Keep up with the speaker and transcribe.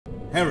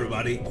Hey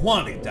everybody,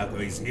 QuanTicTaco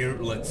is here,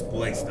 let's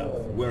play stuff.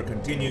 We're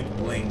continuing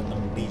playing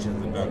Amnesia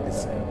The Dark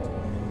Descent.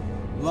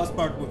 Last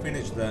part we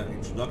finished the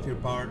introductory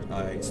part,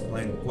 I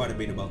explained quite a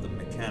bit about the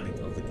mechanic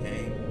of the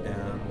game,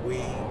 and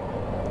we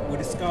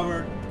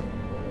discovered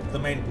the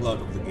main plot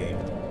of the game.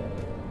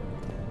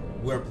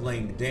 We're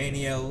playing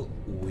Daniel,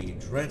 we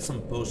drank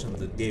some potion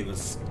that gave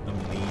us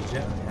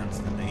amnesia, hence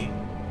the name,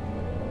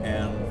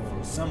 and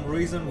for some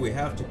reason we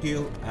have to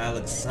kill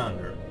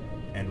Alexander,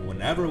 and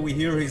whenever we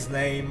hear his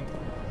name,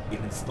 it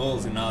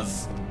installs in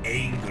us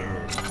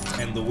anger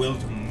and the will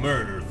to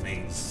murder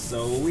things,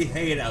 so we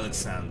hate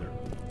Alexander.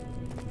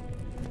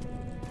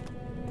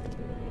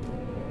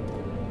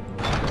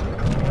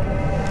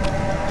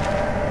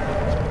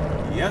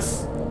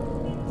 Yes,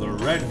 the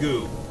red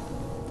goo.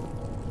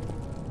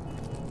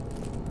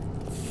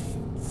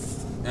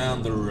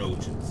 And the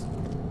roaches.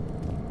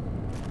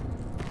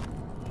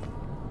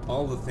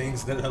 All the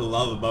things that I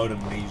love about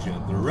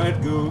Amnesia, the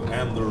red goo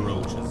and the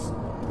roaches.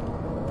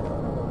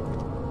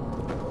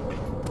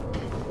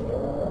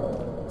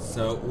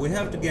 So we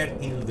have to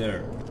get in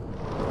there.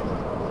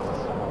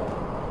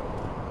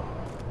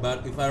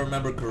 But if I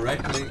remember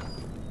correctly,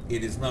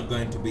 it is not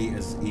going to be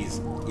as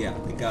easy. Yeah,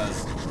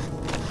 because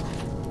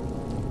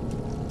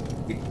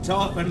it's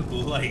tough and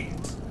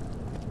late.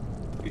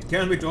 It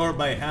can be torn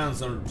by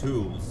hands or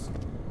tools.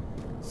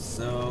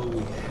 So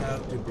we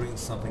have to bring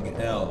something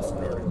else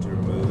in order to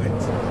remove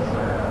it.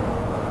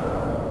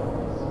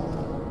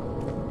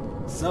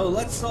 So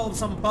let's solve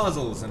some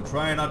puzzles and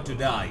try not to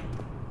die.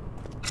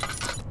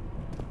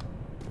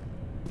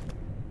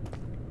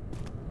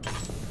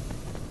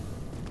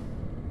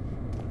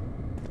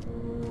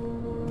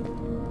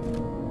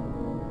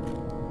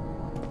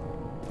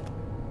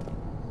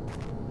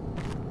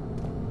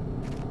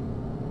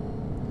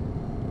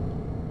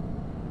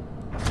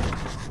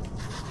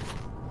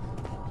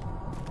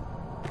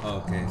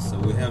 Okay, so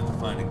we have to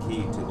find a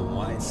key to the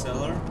wine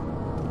cellar.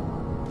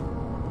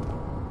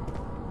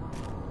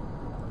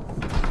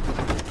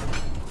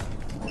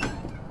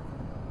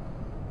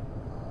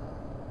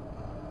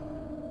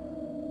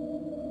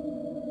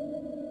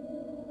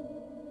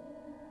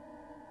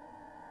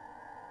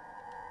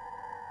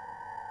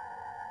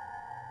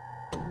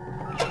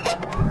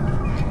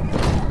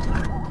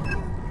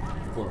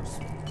 Of course.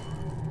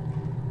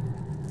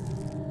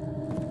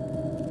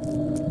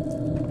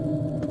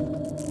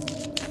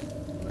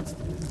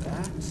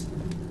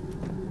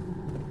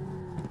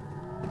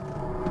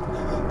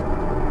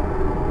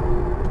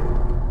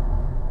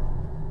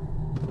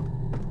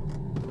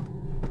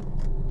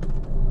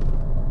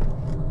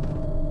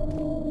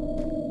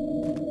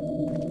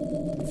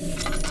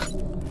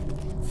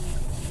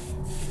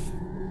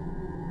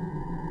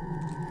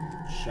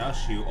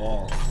 Shush you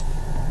all.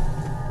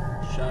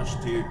 Shush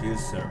to you too,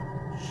 sir.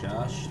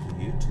 Shush to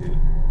you too.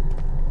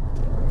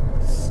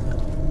 So.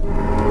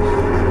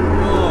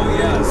 Oh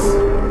yes,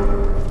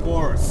 of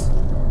course.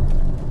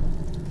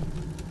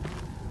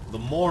 The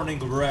morning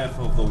breath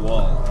of the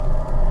wall.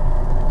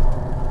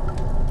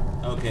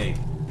 Okay.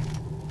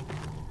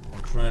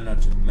 I'll try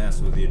not to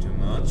mess with you too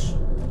much.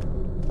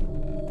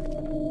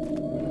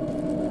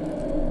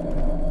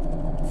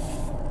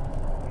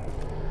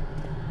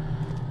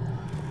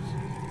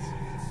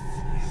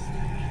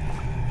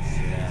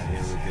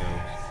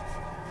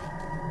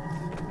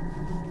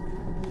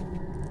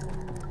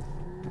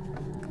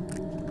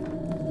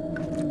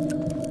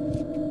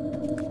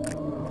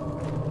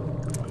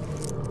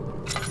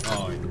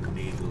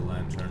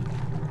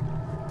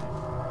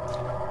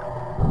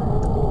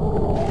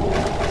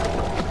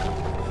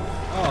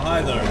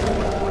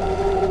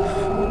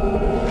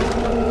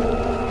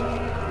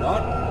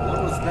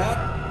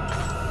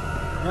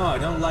 No, I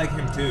don't like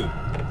him too.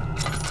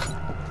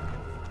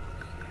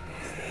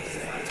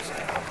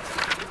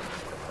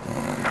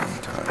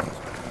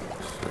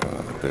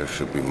 There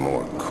should be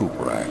more coop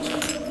racks.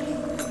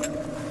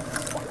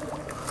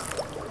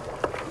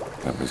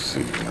 Let me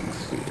see.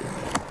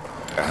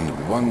 And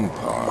one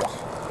part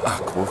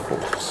aqua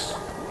force.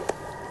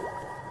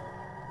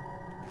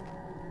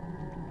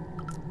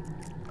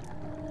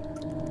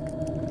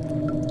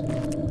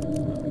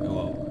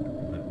 Oh,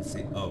 let me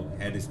see. Oh,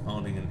 head is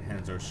pounding and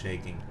hands are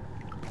shaking.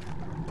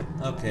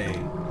 Okay,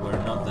 we're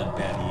not that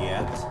bad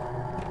yet. I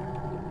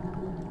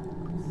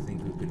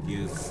think we could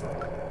use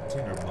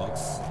tinderbox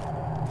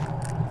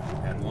if we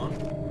had one.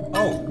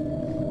 Oh!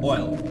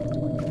 Oil!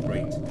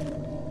 Great.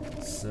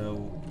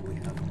 So, we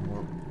have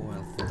more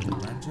oil for the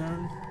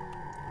lantern.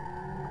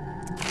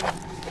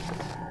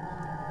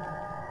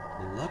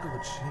 The lack of a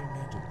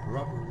chimney to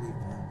properly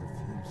vent the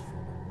fumes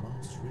from the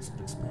most recent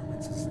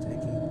experiments is taking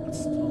a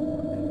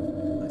stone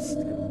made of less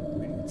stable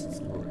ingredients in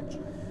storage.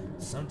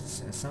 Some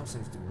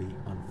seems to be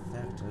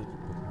unaffected,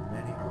 but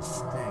many are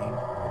stained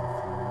by the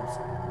fumes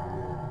and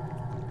will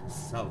difficult to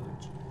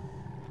salvage.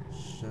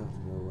 Shall do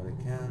what I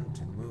can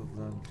to move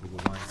them to the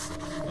wine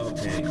cellar.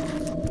 Okay.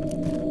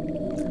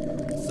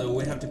 So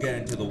we have to get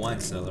into the wine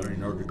cellar.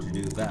 In order to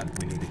do that,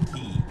 we need a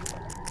key.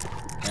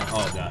 And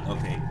oh god,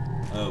 okay.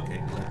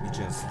 Okay, let me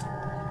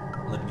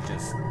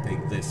just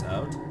take this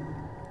out.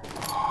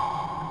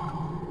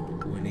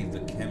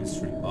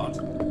 mystery pot.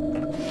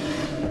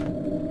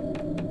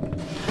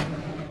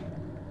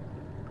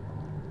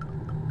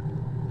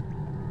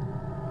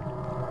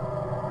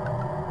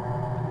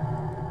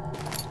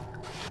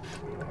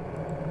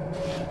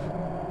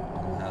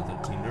 I'll have the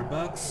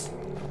tinderbox.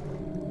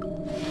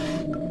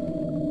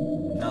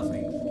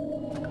 Nothing.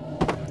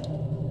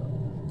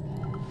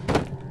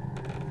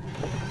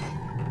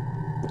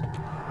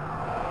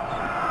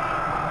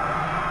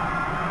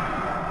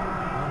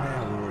 One day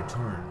I will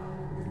return.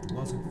 If it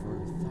wasn't for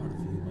the thought of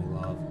you, my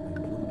love, I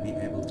wouldn't be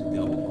able to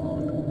go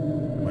on.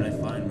 When I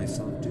find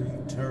myself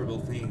doing terrible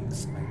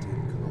things, I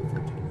take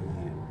comfort in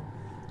you.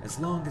 As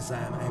long as I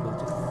am able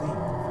to think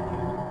of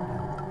you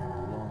and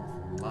long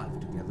for life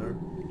together,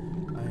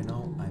 I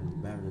know I'm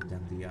better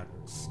than the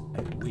others.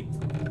 I weep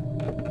for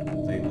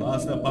them. They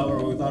lost their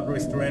power without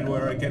restraint,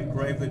 where I can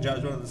crave the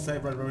judgment of the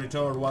Savior and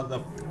retort. What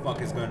the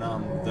fuck is going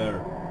on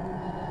there?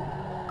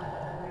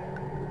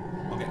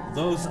 Okay,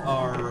 those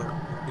are,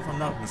 if I'm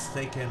not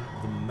mistaken,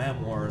 the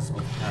memoirs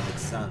of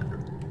Alexander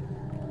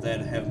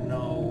that have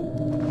no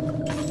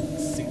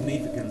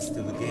significance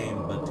to the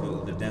game but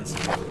to the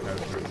density of the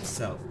character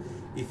itself.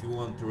 If you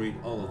want to read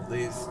all of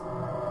this,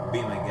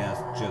 be my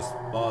guest, just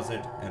pause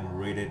it and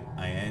read it.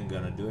 I ain't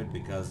gonna do it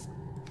because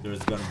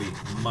there's gonna be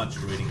much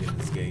reading in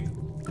this game.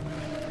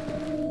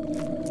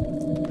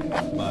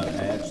 But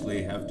I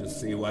actually have to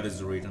see what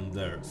is written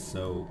there,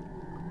 so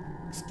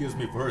excuse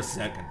me for a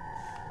second.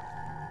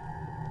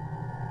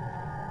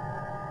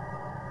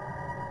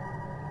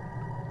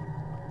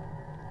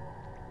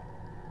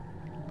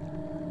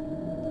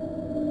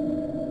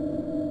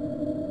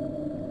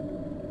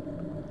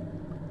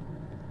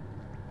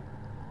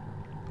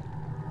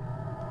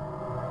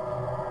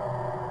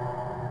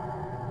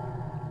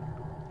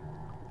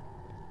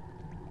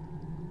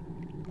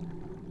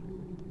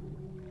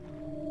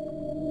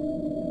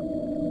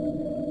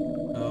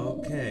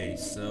 Okay,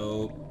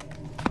 so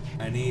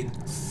I need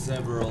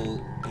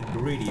several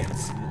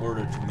ingredients in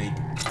order to make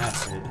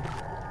acid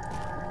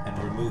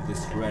and remove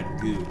this red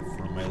goo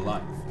from my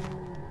life.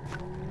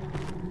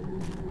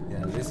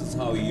 Yeah, this is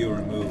how you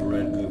remove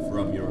red goo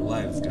from your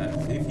lives,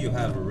 guys. If you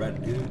have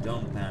red goo,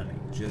 don't panic,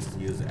 just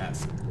use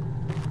acid.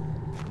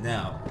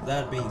 Now,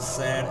 that being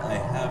said, I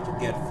have to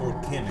get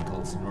 4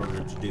 chemicals in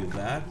order to do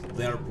that.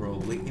 They're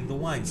probably in the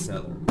wine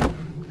cellar.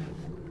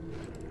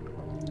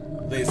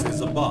 This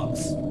is a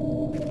box.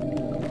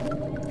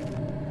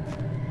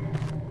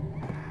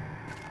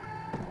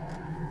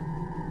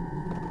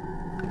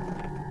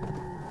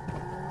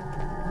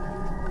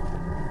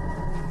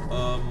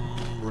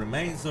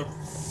 Remains of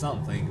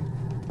something.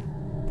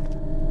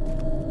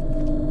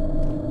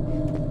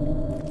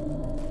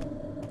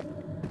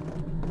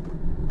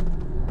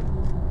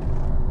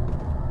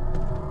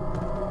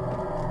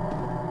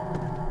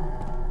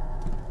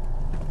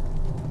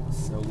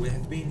 So we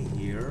have been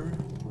here,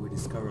 we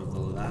discovered the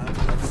lab.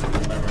 Let's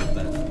remember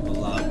that the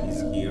lab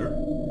is here.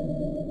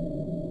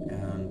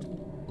 And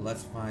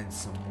let's find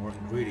some more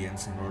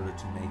ingredients in order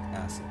to make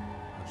acid.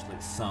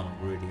 Actually, some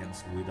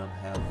ingredients. We don't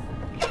have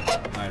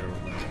either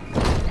of them.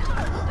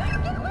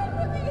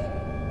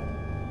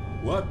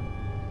 What?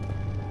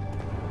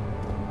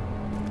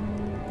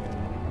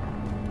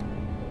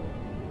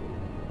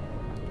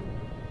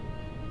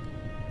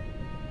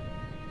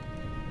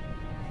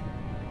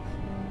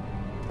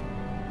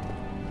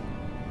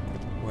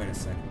 Wait a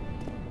second.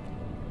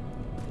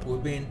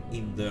 We've been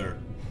in there.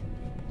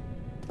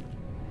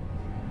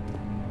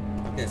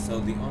 Okay, so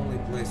the only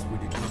place we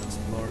did not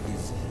explore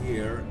is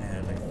here,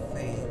 and I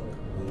think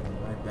we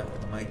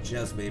might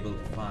just be able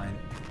to find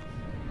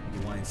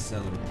the wine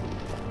cellar too.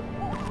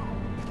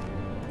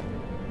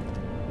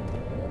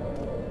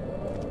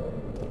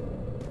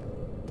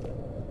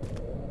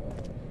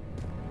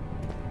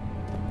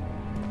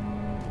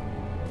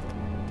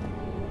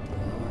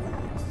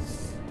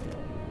 Yes.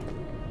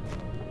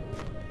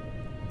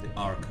 The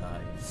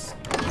archives.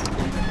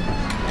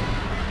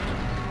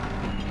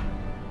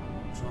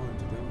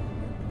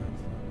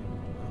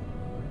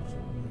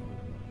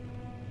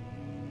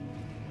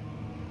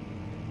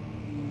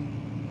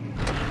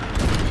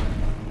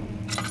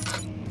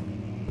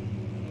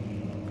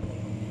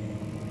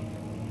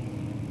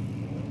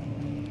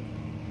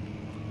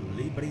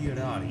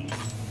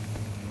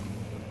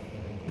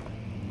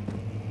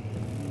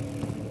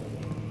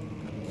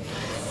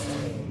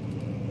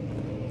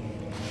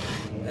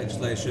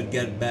 Actually, I should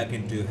get back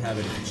into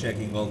habit of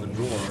checking all the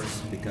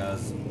drawers,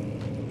 because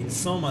in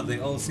Soma they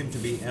all seem to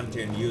be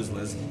empty and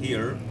useless.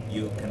 Here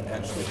you can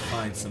actually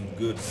find some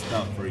good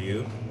stuff for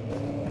you,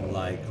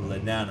 like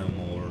laudanum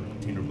or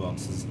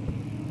tinderboxes,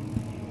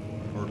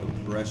 or the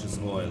precious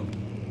oil,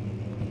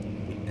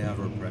 the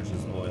ever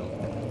precious oil.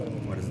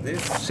 What is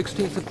this?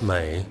 16th of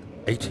May,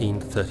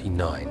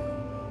 1839.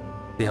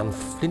 The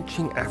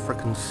unflinching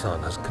African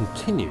sun has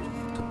continued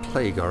to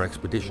plague our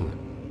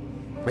expedition,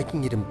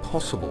 making it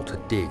impossible to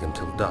dig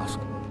until dusk.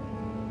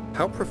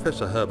 How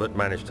Professor Herbert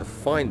managed to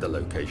find the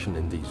location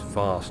in these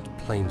vast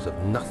plains of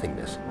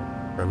nothingness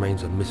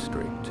remains a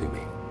mystery to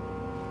me.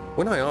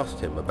 When I asked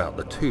him about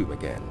the tomb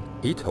again,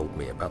 he told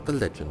me about the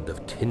legend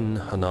of Tin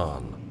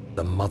Hanan,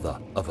 the mother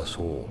of us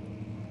all.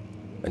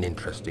 An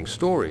interesting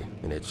story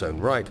in its own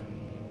right,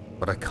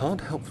 but I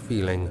can't help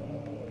feeling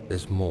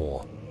there's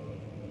more.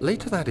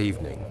 Later that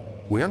evening,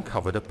 we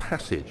uncovered a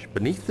passage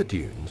beneath the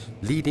dunes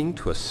leading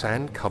to a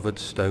sand-covered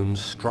stone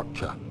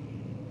structure.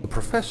 The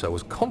professor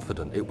was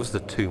confident it was the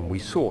tomb we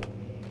sought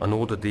and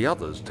ordered the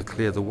others to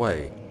clear the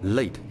way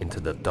late into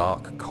the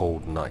dark,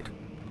 cold night.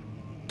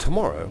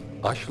 Tomorrow,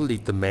 I shall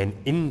lead the men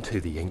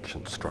into the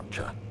ancient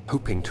structure,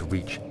 hoping to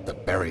reach the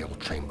burial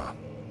chamber.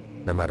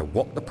 No matter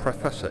what the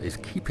professor is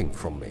keeping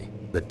from me,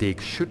 the dig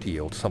should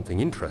yield something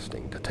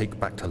interesting to take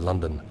back to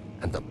London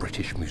and the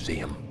British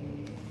Museum.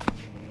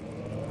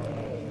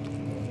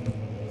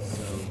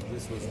 So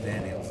this was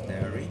Daniel's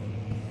diary.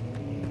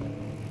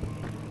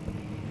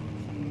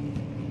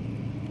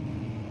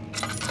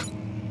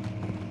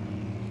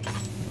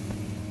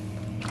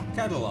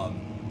 Catalog.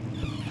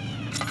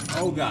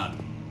 Oh god.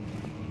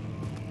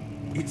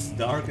 It's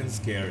dark and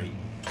scary.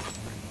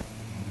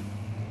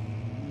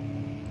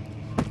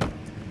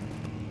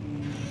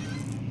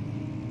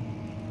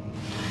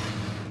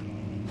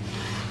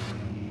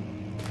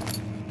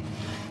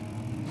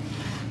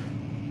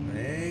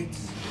 Wait.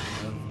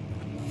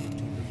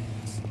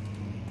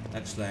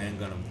 Actually, I ain't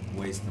gonna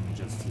waste them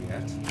just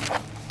yet.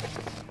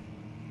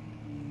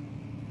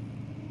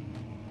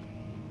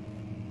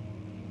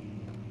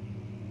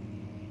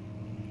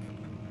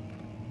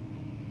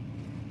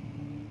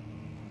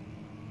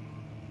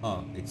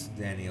 Oh, it's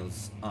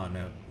Daniel's... Oh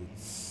no,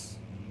 it's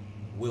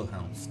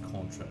Wilhelm's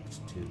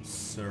contract to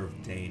serve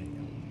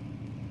Daniel.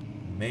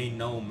 May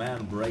no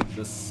man break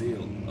the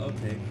seal.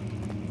 Okay.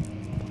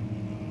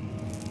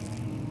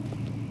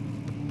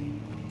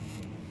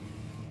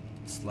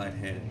 Slight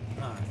headache.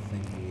 Ah, I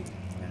think we can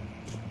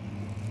manage.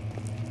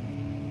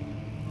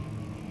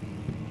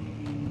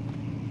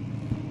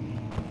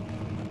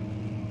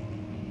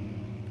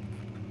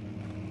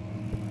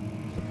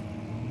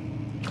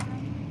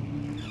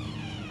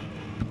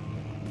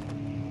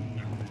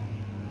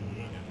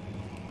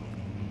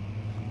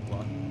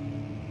 What?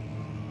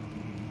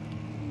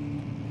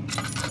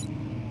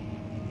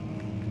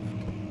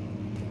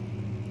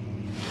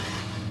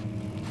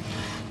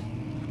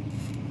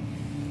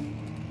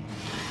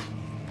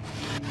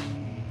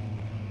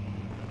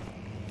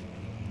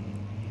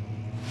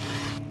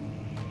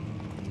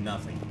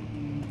 Nothing.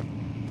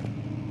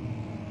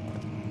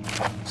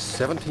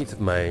 17th of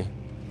May,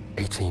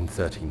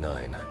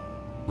 1839.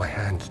 My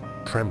hands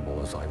tremble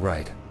as I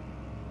write.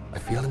 I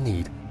feel a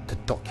need to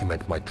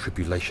document my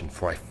tribulation,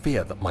 for I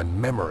fear that my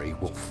memory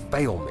will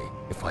fail me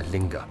if I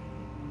linger.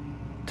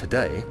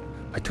 Today,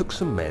 I took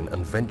some men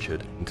and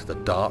ventured into the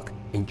dark,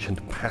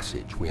 ancient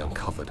passage we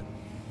uncovered.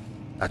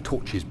 Our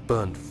torches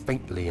burned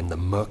faintly in the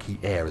murky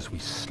air as we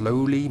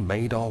slowly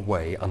made our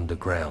way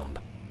underground.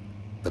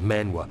 The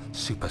men were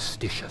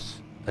superstitious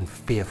and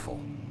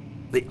fearful.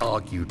 They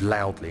argued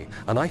loudly,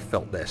 and I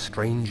felt their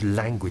strange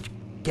language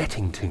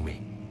getting to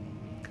me.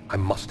 I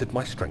mustered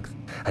my strength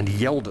and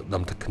yelled at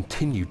them to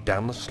continue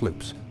down the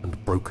slopes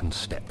and broken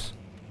steps.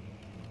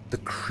 The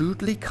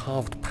crudely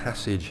carved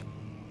passage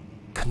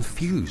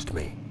confused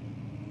me.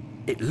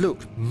 It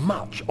looked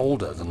much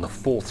older than the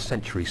 4th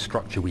century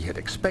structure we had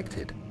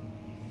expected.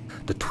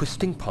 The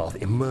twisting path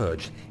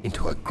emerged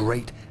into a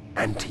great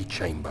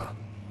antechamber.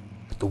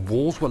 The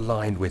walls were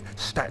lined with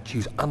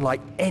statues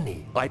unlike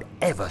any I'd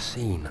ever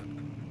seen.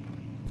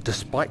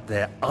 Despite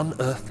their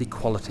unearthly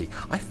quality,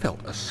 I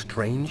felt a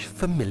strange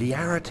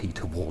familiarity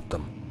toward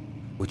them,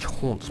 which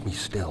haunts me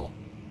still.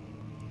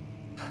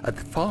 At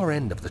the far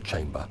end of the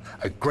chamber,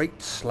 a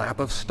great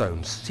slab of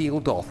stone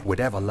sealed off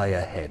whatever lay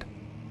ahead.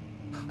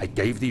 I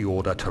gave the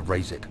order to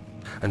raise it,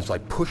 and as I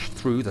pushed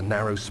through the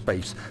narrow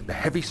space, the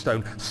heavy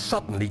stone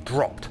suddenly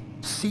dropped,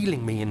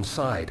 sealing me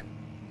inside.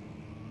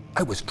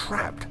 I was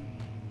trapped.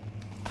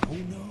 Oh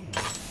no.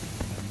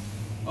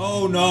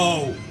 Oh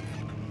no!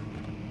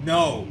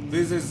 No,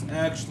 this is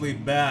actually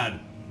bad.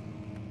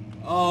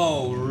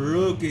 Oh,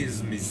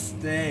 rookie's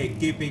mistake,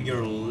 keeping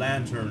your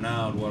lantern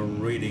out while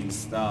reading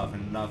stuff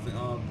and nothing.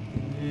 Oh,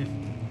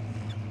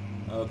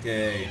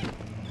 Okay.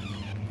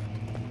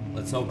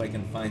 Let's hope I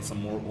can find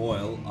some more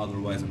oil,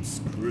 otherwise I'm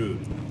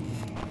screwed.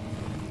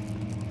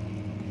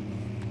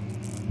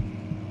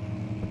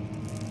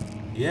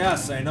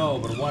 Yes, I know,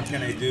 but what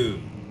can I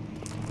do?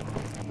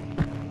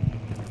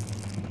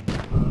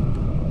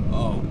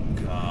 Oh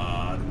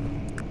god.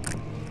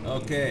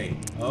 Okay,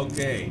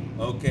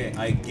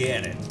 I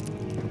get it.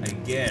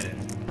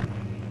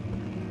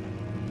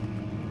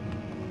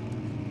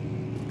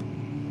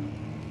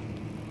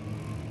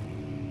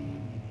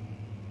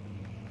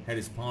 Head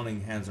is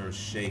pounding, hands are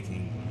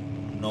shaking.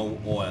 No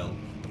oil.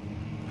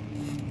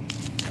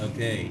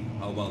 Okay,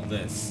 how about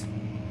this?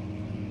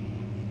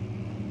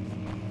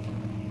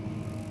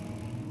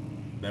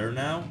 Better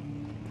now?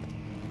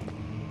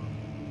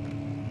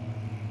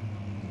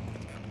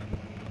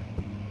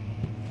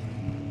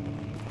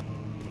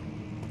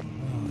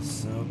 Oh,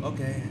 so,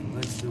 okay,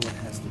 let's do what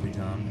has to be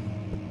done.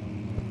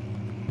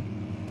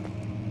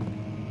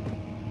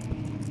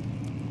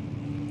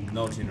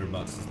 No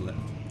tinderboxes left.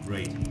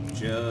 Great.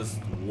 Just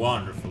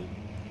wonderful.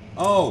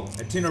 Oh,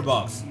 a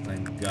tinderbox.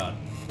 Thank God.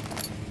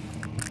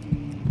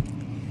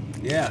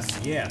 Yes,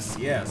 yes,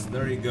 yes.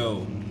 There you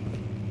go.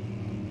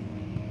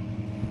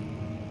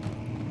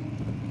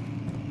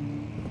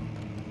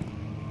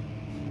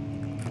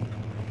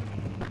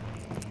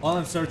 All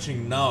I'm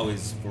searching now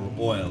is for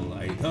oil.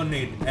 I don't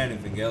need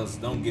anything else.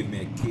 Don't give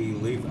me a key.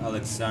 Leave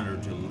Alexander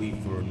to live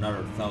for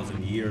another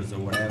 1,000 years or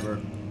whatever.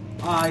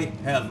 I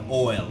have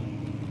oil.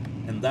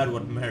 And that's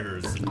what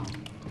matters.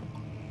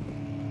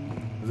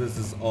 This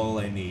is all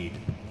I need.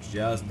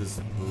 Just this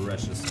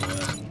precious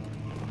oil.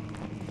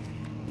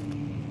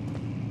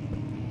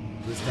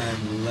 This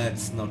time,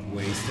 let's not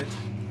waste it.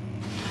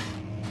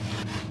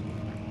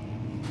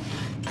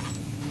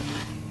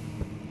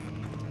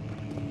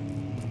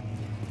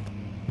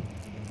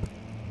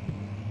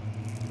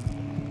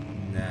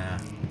 Nah.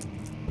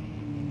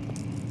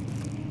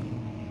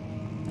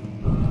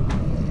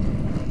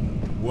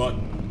 What?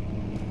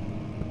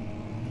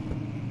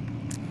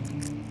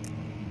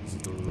 Is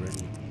it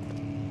already?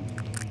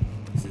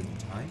 Is it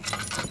time?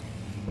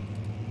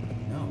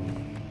 No.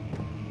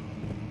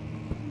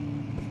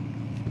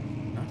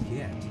 Not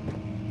yet.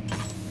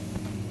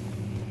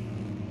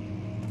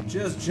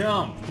 Just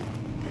jump!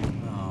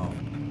 Oh.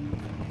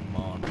 Come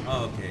on.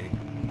 Okay.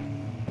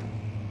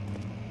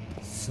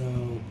 So...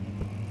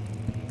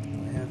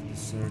 I have to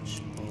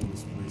search all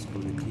this place for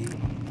the key.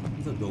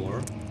 The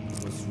door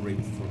was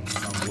ripped from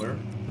somewhere.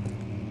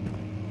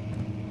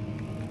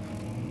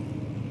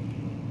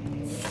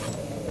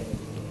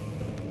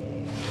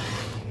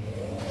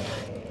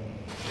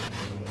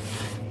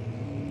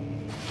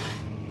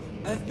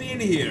 I've been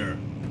here.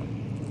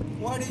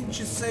 Why didn't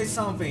you say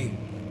something?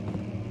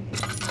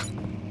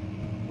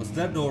 Was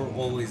that door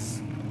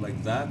always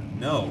like that?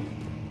 No.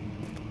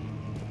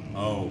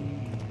 Oh.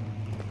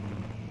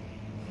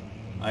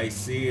 I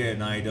see it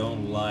and I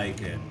don't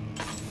like it.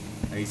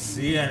 I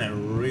see it and I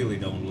really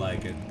don't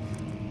like it.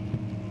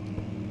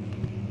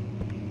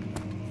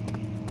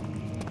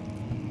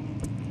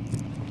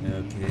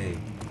 Okay.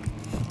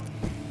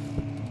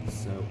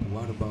 So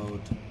what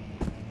about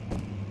the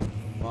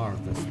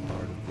farthest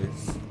part of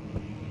this?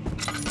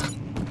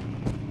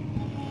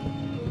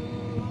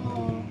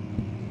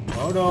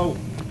 Oh no!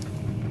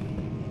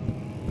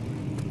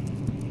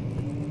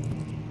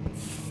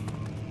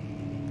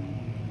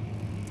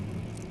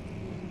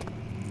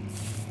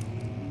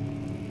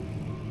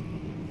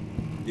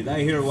 Did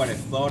I hear what I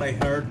thought I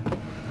heard?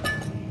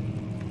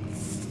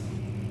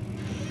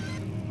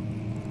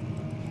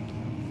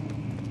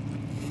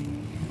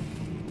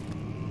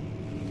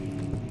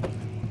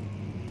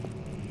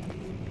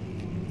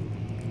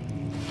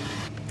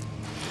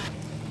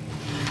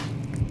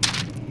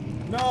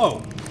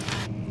 No!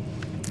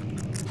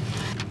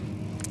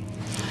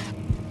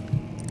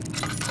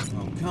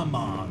 Oh, come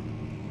on.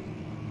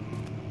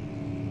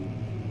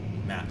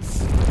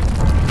 Maps.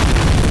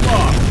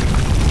 Fuck!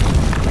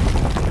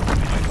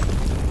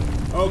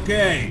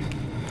 Okay.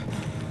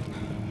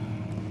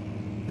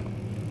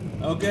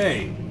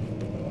 Okay.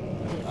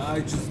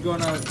 I just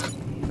gonna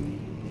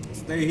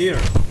stay here.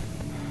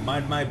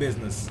 Mind my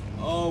business.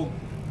 Oh,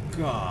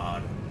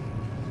 God.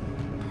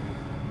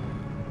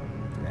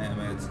 Damn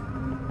it.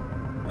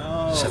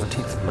 No.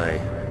 17th of May,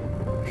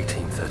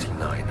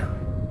 1839.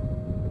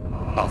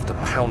 After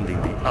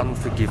pounding the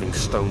unforgiving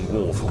stone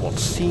wall for what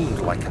seemed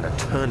like an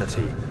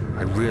eternity,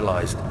 I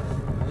realized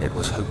it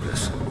was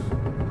hopeless.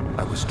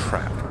 I was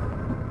trapped.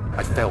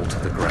 I fell to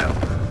the ground,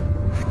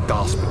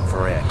 gasping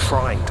for air,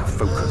 trying to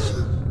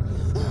focus.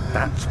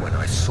 That's when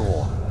I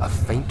saw a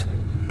faint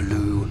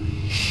blue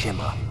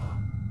shimmer.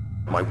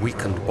 My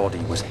weakened body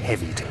was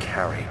heavy to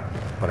carry,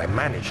 but I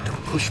managed to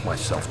push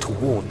myself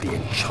toward the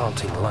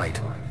enchanting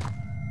light.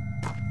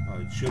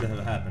 Oh, it should have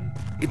happened.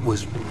 It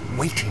was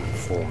waiting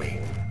for me.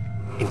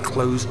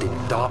 Enclosed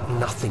in dark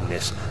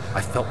nothingness,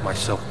 I felt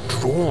myself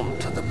drawn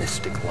to the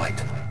mystic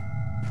light.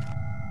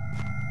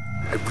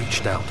 I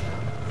reached out,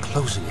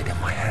 closing it in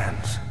my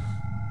hands.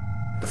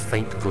 The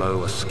faint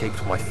glow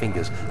escaped my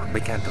fingers and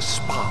began to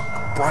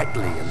spark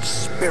brightly and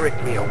spirit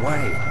me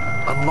away,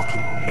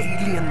 unlocking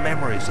alien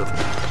memories of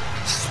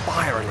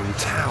spiraling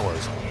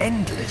towers,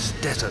 endless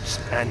deserts,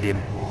 and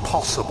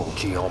impossible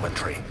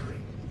geometry.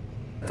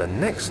 The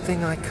next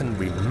thing I can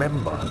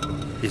remember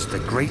is the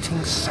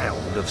grating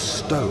sound of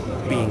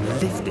stone being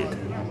lifted,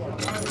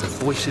 the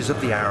voices of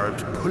the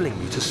Arabs pulling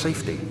me to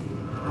safety,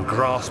 and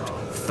grasped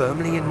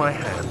firmly in my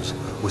hands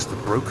was the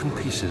broken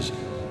pieces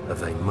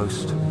of a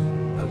most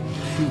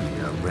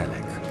peculiar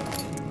relic.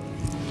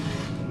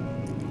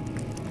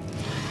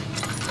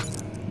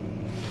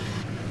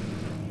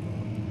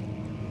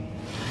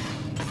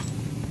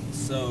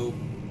 So,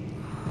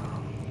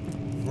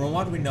 from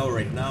what we know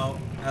right now,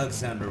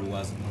 Alexander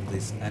was on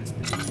this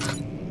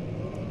expedition.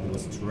 He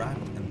was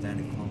trapped and then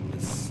he found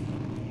this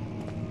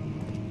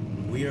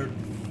weird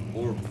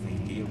orb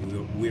thingy,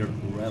 weird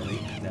relic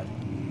that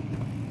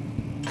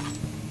he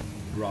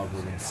brought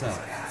with himself.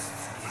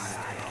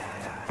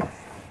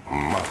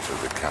 Much of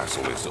the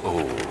castle is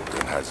old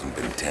and hasn't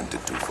been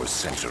tended to for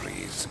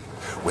centuries.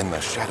 When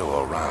the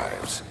shadow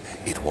arrives,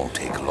 it won't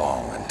take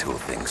long until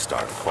things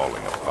start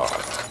falling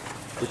apart.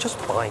 We're just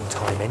buying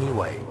time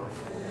anyway.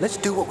 Let's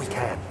do what we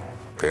can.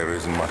 There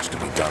isn't much to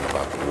be done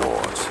about the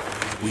walls.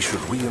 We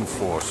should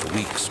reinforce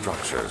weak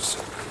structures.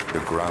 The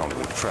ground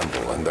will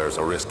tremble and there's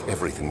a risk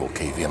everything will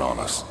cave in on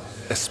us,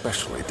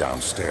 especially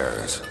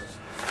downstairs.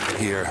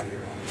 Here,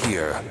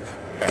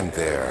 and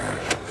there.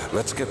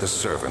 Let's get the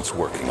servants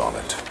working on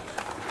it.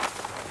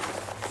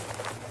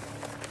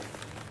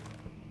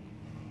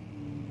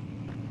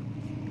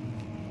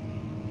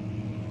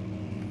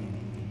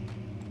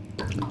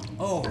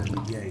 Oh,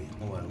 yay,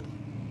 oil.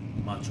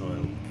 Much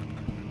oil.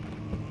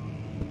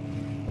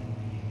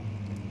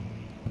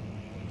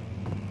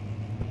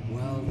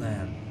 Well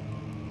then.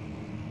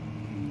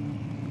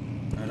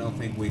 I don't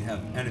think we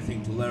have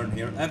anything to learn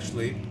here.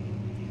 Actually,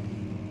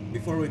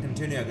 before we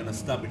continue, I'm gonna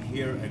stop it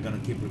here. I'm gonna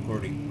keep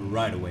recording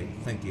right away.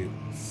 Thank you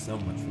so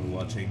much for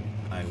watching.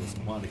 I was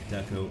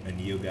QuanTicTaco,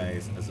 and you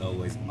guys, as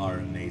always, are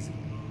amazing.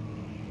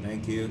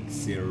 Thank you.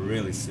 See you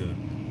really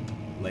soon.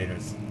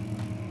 Laters.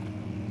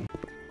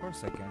 Of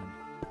course I can.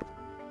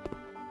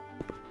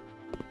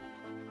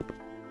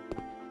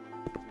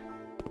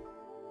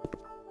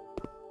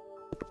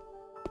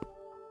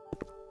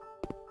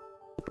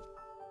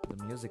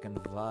 The music and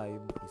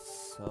vibe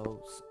is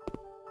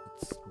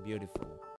it's beautiful.